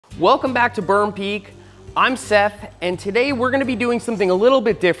Welcome back to Berm Peak. I'm Seth, and today we're gonna be doing something a little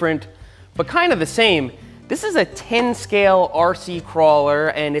bit different, but kind of the same. This is a 10 scale RC crawler,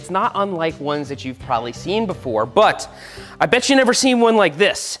 and it's not unlike ones that you've probably seen before, but I bet you've never seen one like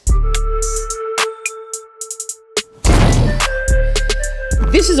this.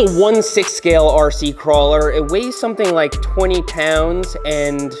 This is a 1/6 scale RC crawler. It weighs something like 20 pounds,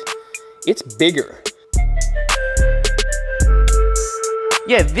 and it's bigger.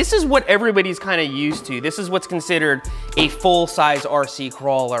 Yeah, this is what everybody's kind of used to. This is what's considered a full-size RC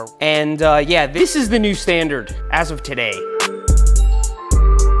crawler. And yeah, this is the new standard as of today.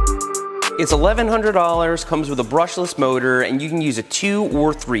 It's $1,100, comes with a brushless motor, and you can use a 2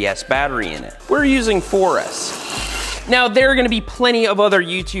 or 3S battery in it. We're using 4S. Now, there are gonna be plenty of other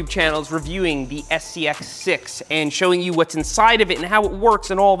YouTube channels reviewing the SCX6 and showing you what's inside of it and how it works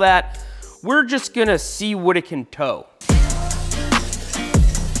and all that. We're just gonna see what it can tow.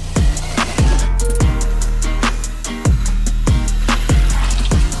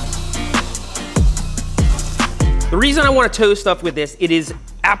 The reason I want to tow stuff with this, it is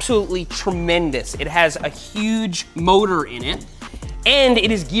absolutely tremendous. It has a huge motor in it, and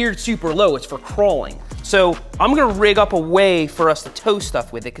it is geared super low. It's for crawling. So I'm gonna rig up a way for us to tow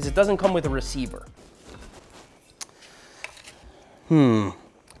stuff with it because it doesn't come with a receiver. I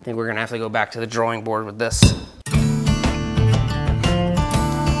think we're gonna have to go back to the drawing board with this.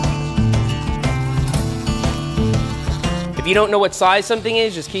 If you don't know what size something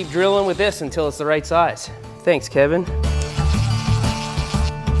is, just keep drilling with this until it's the right size. Thanks, Kevin.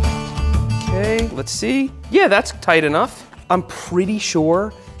 Okay, let's see. Yeah, that's tight enough. I'm pretty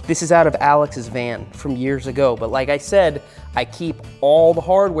sure this is out of Alex's van from years ago, but like I said, I keep all the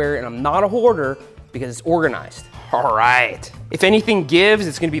hardware and I'm not a hoarder because it's organized. All right. If anything gives,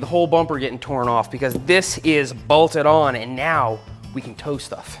 it's gonna be the whole bumper getting torn off because this is bolted on and now we can tow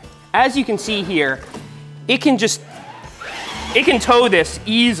stuff. As you can see here, it can tow this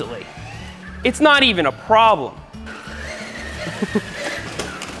easily. It's not even a problem.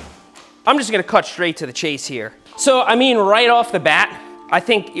 I'm just gonna cut straight to the chase here. So, I mean, right off the bat, I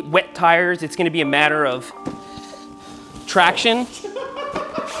think wet tires, it's gonna be a matter of traction.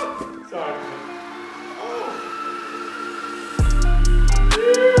 Sorry.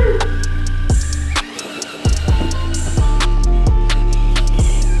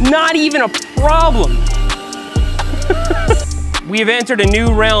 Not even a problem. We have entered a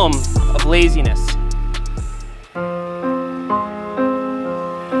new realm of laziness.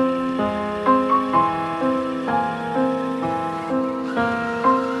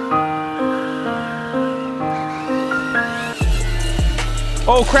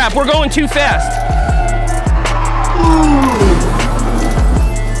 Oh crap, we're going too fast.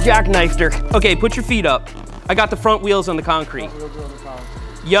 Jackknifed her. Okay, put your feet up. I got the front wheels on the concrete.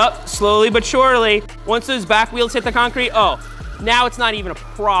 Yup, slowly but surely. Once those back wheels hit the concrete, oh, now it's not even a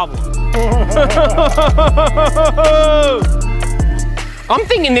problem. I'm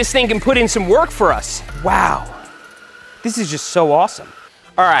thinking this thing can put in some work for us. Wow, this is just so awesome.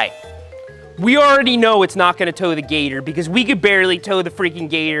 All right, we already know it's not gonna tow the Gator because we could barely tow the freaking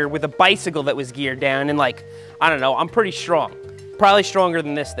Gator with a bicycle that was geared down and like, I don't know, I'm pretty strong. Probably stronger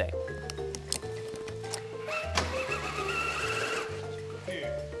than this thing.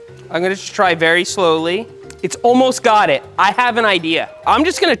 I'm gonna just try very slowly. It's almost got it. I have an idea. I'm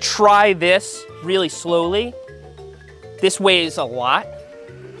just gonna try this really slowly. This weighs a lot.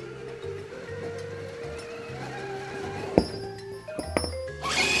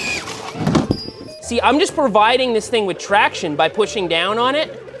 See, I'm just providing this thing with traction by pushing down on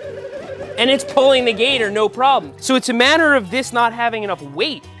it, and it's pulling the Gator, no problem. So it's a matter of this not having enough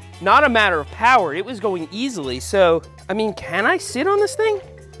weight, not a matter of power. It was going easily, so, I mean, can I sit on this thing?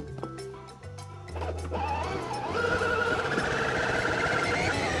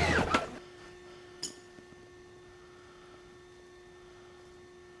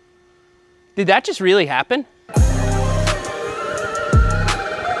 Did that just really happen?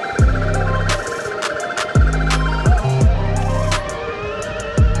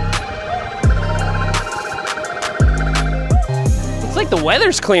 Looks like the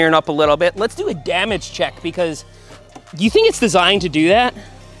weather's clearing up a little bit. Let's do a damage check because do you think it's designed to do that?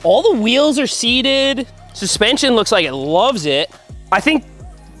 All the wheels are seated. Suspension looks like it loves it. I think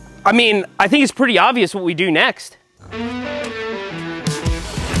it's pretty obvious what we do next.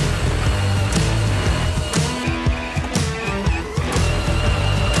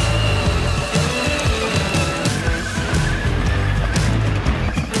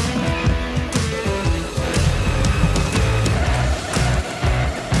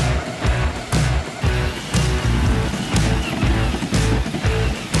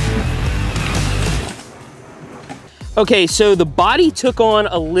 Okay, so the body took on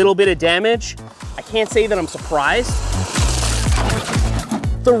a little bit of damage. I can't say that I'm surprised.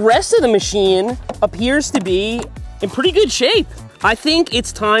 The rest of the machine appears to be in pretty good shape. I think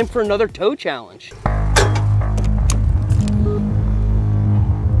it's time for another tow challenge.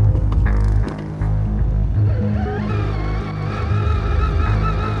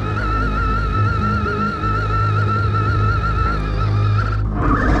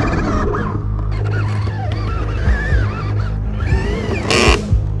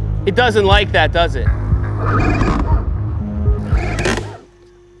 It doesn't like that, does it?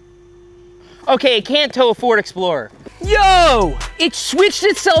 Okay, it can't tow a Ford Explorer. Yo! It switched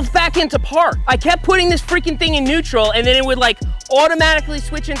itself back into park. I kept putting this freaking thing in neutral and then it would like automatically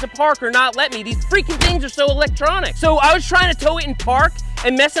switch into park or not let me. These freaking things are so electronic. So I was trying to tow it in park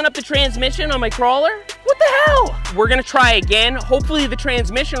and messing up the transmission on my crawler. What the hell? We're gonna try again. Hopefully the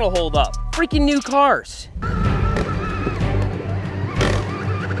transmission will hold up. Freaking new cars.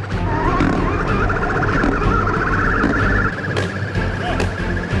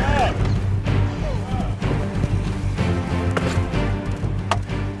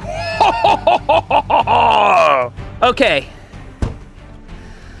 Okay.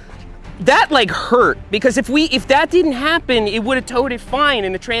 That like hurt because if that didn't happen, it would have towed it fine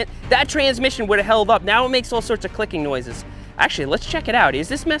and that transmission would have held up. Now it makes all sorts of clicking noises. Actually, let's check it out. Is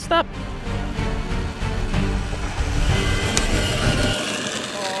this messed up?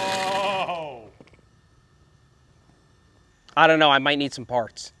 Oh. I don't know, I might need some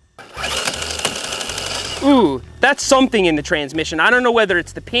parts. Ooh, that's something in the transmission. I don't know whether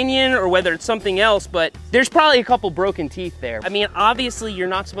it's the pinion or whether it's something else, but there's probably a couple broken teeth there. I mean, obviously you're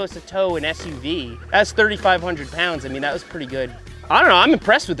not supposed to tow an SUV. That's 3,500 pounds. I mean, that was pretty good. I don't know, I'm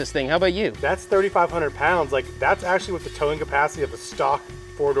impressed with this thing. How about you? That's 3,500 pounds. Like, that's actually what the towing capacity of a stock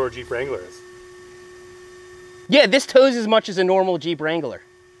four-door Jeep Wrangler is. Yeah, this tows as much as a normal Jeep Wrangler.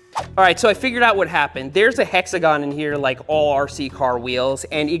 All right, so I figured out what happened. There's a hexagon in here like all RC car wheels,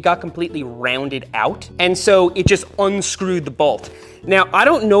 and it got completely rounded out. And so it just unscrewed the bolt. Now, I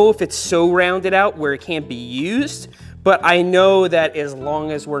don't know if it's so rounded out where it can't be used, but I know that as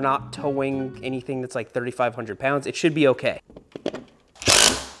long as we're not towing anything that's like 3,500 pounds, it should be okay.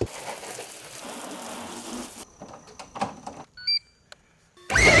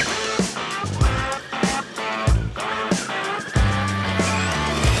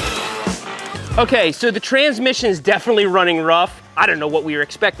 Okay, so the transmission is definitely running rough. I don't know what we were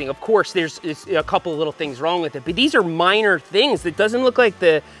expecting. Of course, there's a couple of little things wrong with it, but these are minor things. It doesn't look like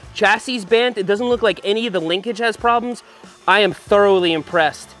the chassis is bent. It doesn't look like any of the linkage has problems. I am thoroughly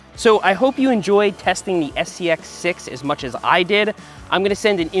impressed. So I hope you enjoyed testing the SCX6 as much as I did. I'm gonna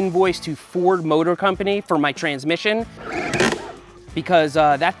send an invoice to Ford Motor Company for my transmission because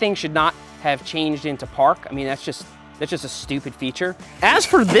that thing should not have changed into park. I mean, that's just a stupid feature. As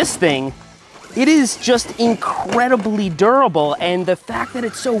for this thing, it is just incredibly durable, and the fact that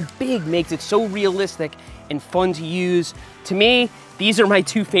it's so big makes it so realistic and fun to use. To me, these are my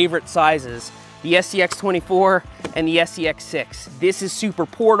two favorite sizes, the SCX24 and the SCX6. This is super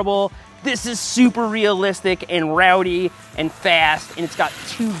portable, this is super realistic and rowdy and fast, and it's got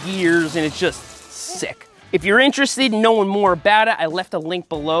 2 gears, and it's just sick. If you're interested in knowing more about it, I left a link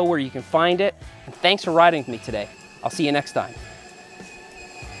below where you can find it. And thanks for riding with me today. I'll see you next time.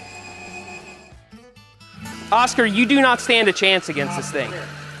 Oscar, you do not stand a chance against this thing.